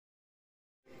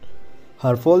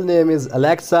Her full name is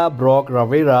Alexa Brock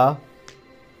Rivera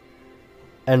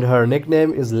and her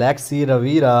nickname is Lexi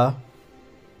Rivera.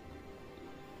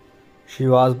 She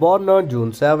was born on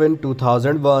June 7,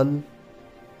 2001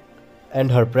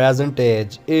 and her present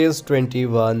age is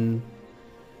 21.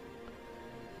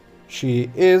 She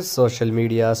is social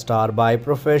media star by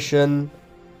profession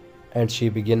and she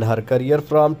began her career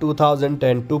from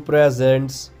 2010 to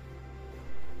present.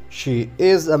 She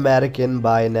is American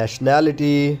by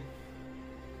nationality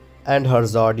and her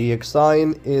zodiac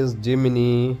sign is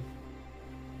Gemini.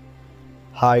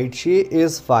 Height, she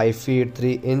is 5 feet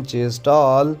 3 inches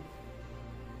tall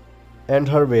and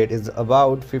her weight is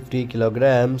about 50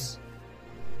 kilograms.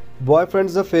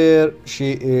 Boyfriend's affair,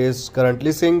 she is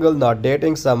currently single, not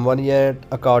dating someone yet.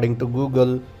 According to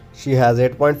Google, she has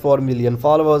 8.4 million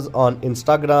followers on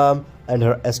Instagram and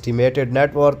her estimated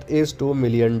net worth is $2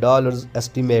 million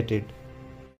estimated.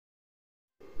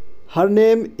 Her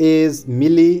name is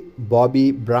Millie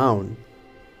Bobby Brown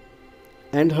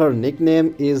and her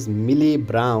nickname is Millie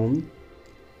Brown.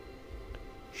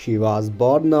 She was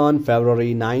born on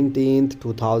February 19th,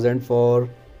 2004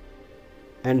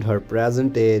 and her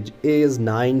present age is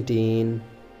 19.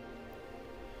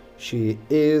 She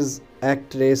is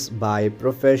actress by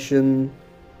profession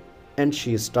and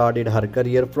she started her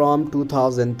career from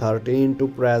 2013 to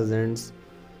present.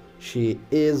 She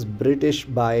is British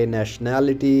by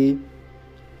nationality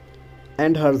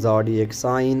and her zodiac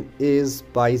sign is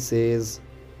Pisces.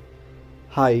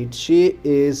 Height, she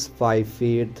is 5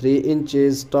 feet 3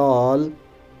 inches tall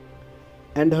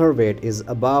and her weight is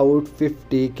about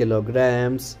 50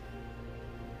 kilograms.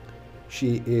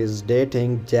 She is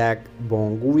dating Jack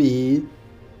Bongui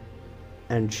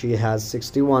and she has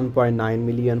 61.9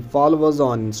 million followers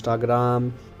on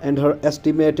Instagram and her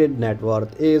estimated net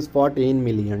worth is $14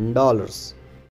 million.